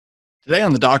Today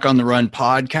on the Doc on the Run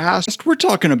podcast, we're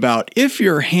talking about if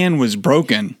your hand was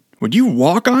broken, would you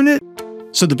walk on it?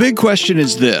 So the big question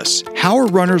is this: how are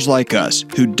runners like us,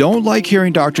 who don't like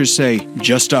hearing doctors say,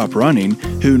 just stop running,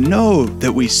 who know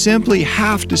that we simply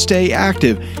have to stay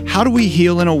active, how do we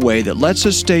heal in a way that lets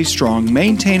us stay strong,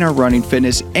 maintain our running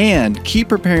fitness, and keep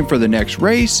preparing for the next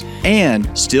race,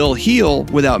 and still heal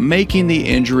without making the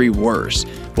injury worse?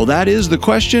 Well, that is the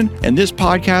question, and this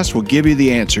podcast will give you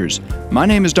the answers. My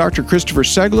name is Dr. Christopher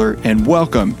Segler, and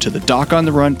welcome to the Doc on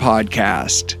the Run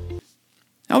podcast.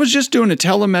 I was just doing a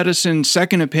telemedicine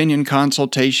second opinion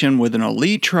consultation with an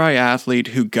elite triathlete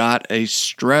who got a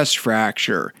stress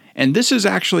fracture. And this is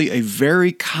actually a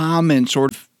very common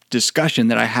sort of discussion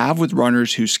that I have with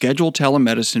runners who schedule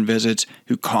telemedicine visits,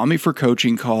 who call me for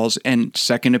coaching calls and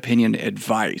second opinion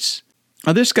advice.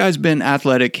 Now, this guy's been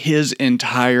athletic his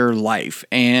entire life,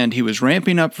 and he was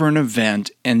ramping up for an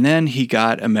event, and then he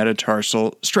got a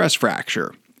metatarsal stress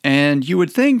fracture. And you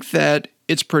would think that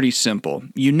it's pretty simple.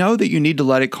 You know that you need to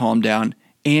let it calm down,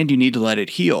 and you need to let it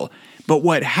heal. But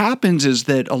what happens is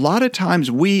that a lot of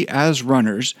times we, as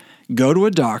runners, go to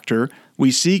a doctor, we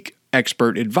seek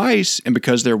expert advice, and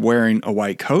because they're wearing a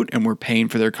white coat and we're paying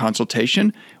for their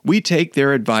consultation, we take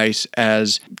their advice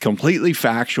as completely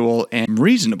factual and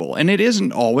reasonable. And it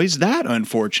isn't always that,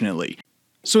 unfortunately.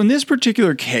 So in this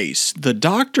particular case, the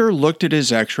doctor looked at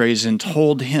his x-rays and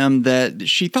told him that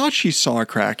she thought she saw a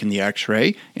crack in the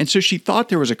x-ray, and so she thought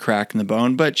there was a crack in the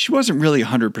bone, but she wasn't really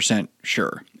 100%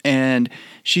 sure. And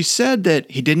she said that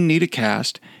he didn't need a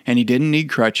cast, and he didn't need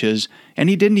crutches, and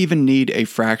he didn't even need a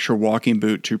fracture walking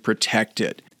boot to protect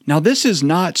it. Now, this is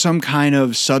not some kind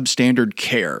of substandard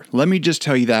care. Let me just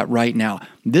tell you that right now.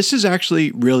 This is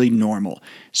actually really normal.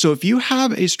 So if you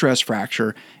have a stress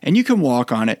fracture and you can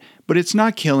walk on it, but it's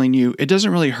not killing you, it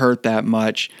doesn't really hurt that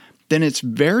much, then it's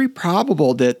very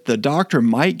probable that the doctor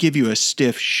might give you a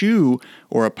stiff shoe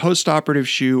or a post-operative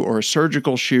shoe or a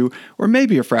surgical shoe or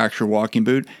maybe a fracture walking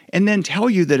boot and then tell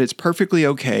you that it's perfectly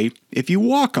okay if you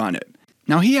walk on it.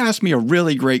 Now, he asked me a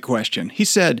really great question. He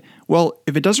said, well,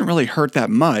 if it doesn't really hurt that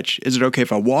much, is it okay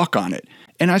if I walk on it?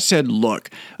 And I said, look,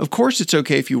 of course it's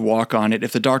okay if you walk on it,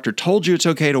 if the doctor told you it's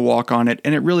okay to walk on it,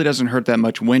 and it really doesn't hurt that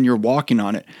much when you're walking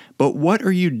on it. But what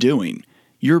are you doing?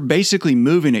 You're basically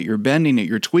moving it, you're bending it,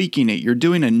 you're tweaking it, you're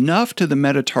doing enough to the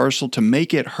metatarsal to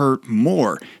make it hurt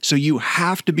more. So you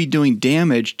have to be doing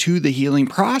damage to the healing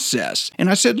process. And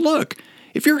I said, look,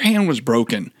 if your hand was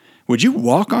broken, would you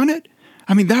walk on it?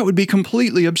 I mean, that would be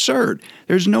completely absurd.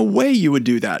 There's no way you would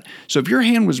do that. So if your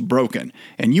hand was broken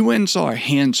and you went and saw a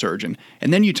hand surgeon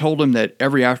and then you told him that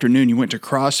every afternoon you went to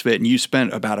CrossFit and you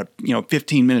spent about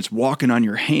 15 minutes walking on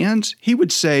your hands, he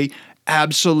would say,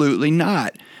 absolutely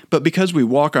not. But because we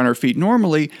walk on our feet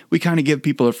normally, we kind of give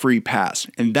people a free pass,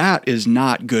 and that is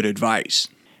not good advice.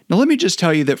 Now, let me just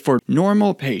tell you that for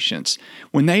normal patients,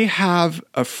 when they have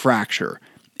a fracture,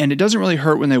 and it doesn't really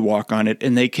hurt when they walk on it,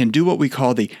 and they can do what we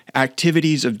call the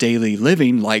activities of daily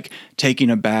living, like taking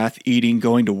a bath, eating,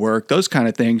 going to work, those kind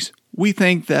of things, we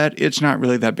think that it's not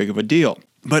really that big of a deal.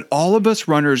 But all of us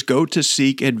runners go to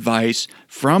seek advice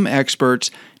from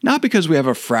experts, not because we have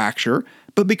a fracture,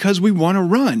 but because we want to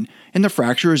run, and the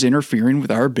fracture is interfering with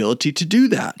our ability to do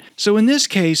that. So in this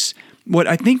case, what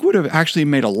I think would have actually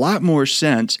made a lot more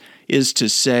sense is to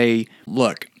say,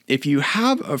 look, if you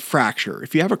have a fracture,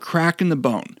 if you have a crack in the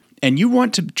bone, and you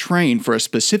want to train for a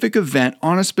specific event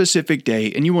on a specific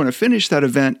day, and you want to finish that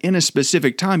event in a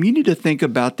specific time, you need to think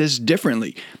about this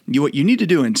differently. What you need to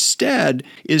do instead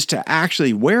is to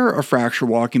actually wear a fracture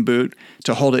walking boot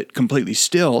to hold it completely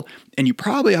still, and you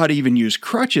probably ought to even use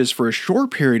crutches for a short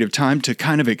period of time to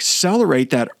kind of accelerate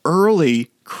that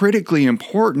early, critically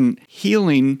important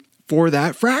healing for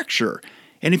that fracture.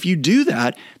 And if you do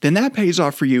that, then that pays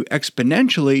off for you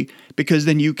exponentially, because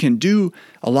then you can do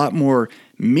a lot more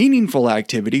meaningful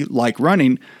activity like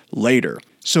running later.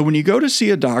 So when you go to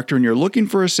see a doctor and you're looking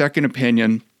for a second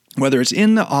opinion, whether it's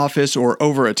in the office or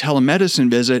over a telemedicine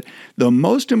visit, the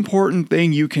most important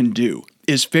thing you can do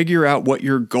is figure out what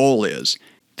your goal is.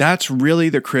 That's really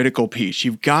the critical piece.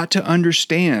 You've got to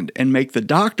understand and make the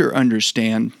doctor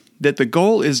understand that the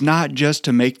goal is not just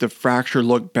to make the fracture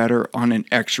look better on an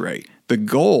x-ray. The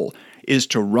goal is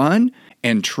to run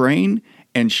and train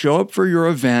and show up for your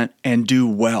event and do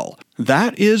well.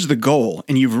 That is the goal,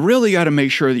 and you've really got to make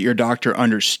sure that your doctor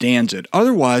understands it.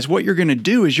 Otherwise, what you're going to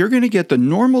do is you're going to get the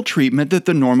normal treatment that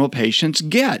the normal patients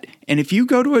get. And if you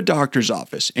go to a doctor's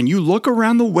office and you look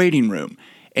around the waiting room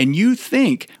and you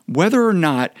think whether or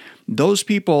not those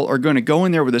people are going to go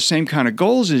in there with the same kind of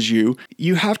goals as you,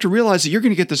 you have to realize that you're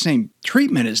going to get the same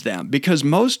treatment as them, because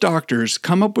most doctors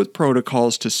come up with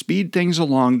protocols to speed things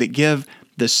along that give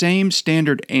the same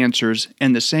standard answers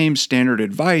and the same standard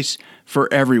advice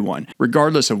for everyone,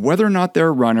 regardless of whether or not they're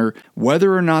a runner,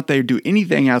 whether or not they do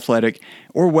anything athletic,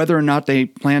 or whether or not they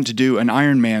plan to do an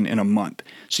Ironman in a month.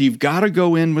 So you've got to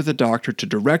go in with a doctor to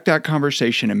direct that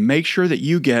conversation and make sure that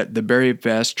you get the very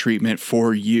best treatment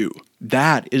for you.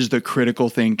 That is the critical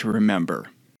thing to remember.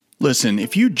 Listen,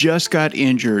 if you just got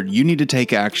injured, you need to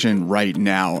take action right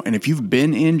now. And if you've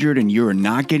been injured and you are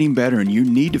not getting better and you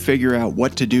need to figure out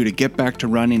what to do to get back to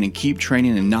running and keep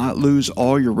training and not lose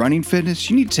all your running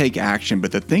fitness, you need to take action.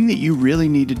 But the thing that you really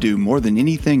need to do more than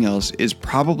anything else is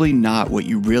probably not what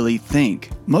you really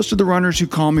think. Most of the runners who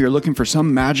call me are looking for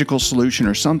some magical solution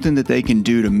or something that they can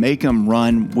do to make them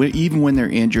run even when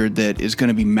they're injured that is going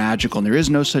to be magical. And there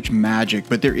is no such magic,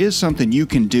 but there is something you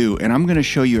can do, and I'm going to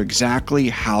show you exactly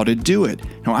how to do it.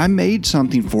 Now, I made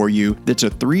something for you that's a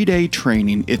 3-day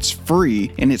training. It's free,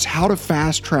 and it's how to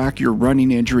fast track your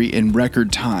running injury in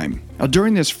record time. Now,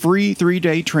 during this free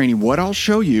 3-day training, what I'll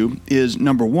show you is,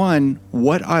 number one,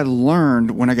 what I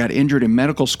learned when I got injured in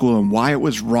medical school and why it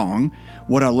was wrong,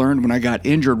 what I learned when I got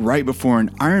injured right before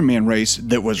an Ironman race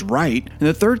that was right, and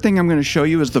the third thing I'm going to show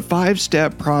you is the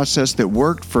 5-step process that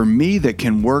worked for me that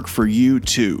can work for you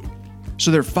too. So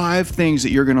there are 5 things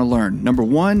that you're going to learn. Number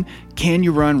 1, can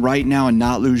you run right now and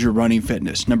not lose your running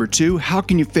fitness? Number 2, how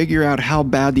can you figure out how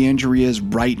bad the injury is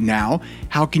right now?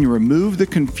 How can you remove the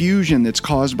confusion that's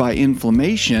caused by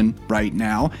inflammation right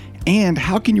now? And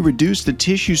how can you reduce the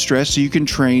tissue stress so you can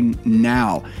train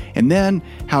now? And then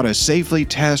how to safely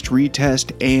test,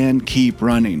 retest, and keep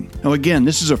running. Now again,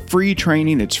 this is a free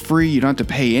training. It's free. You don't have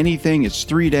to pay anything. It's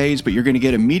 3 days, but you're going to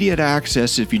get immediate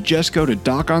access if you just go to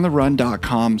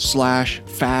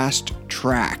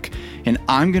docontherun.com/fast-track. And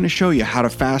I'm going to show you how to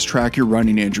fast track your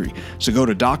running injury. So go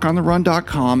to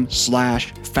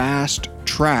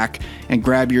docontherun.com/fast-track and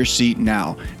grab your seat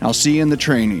now. I'll see you in the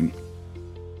training.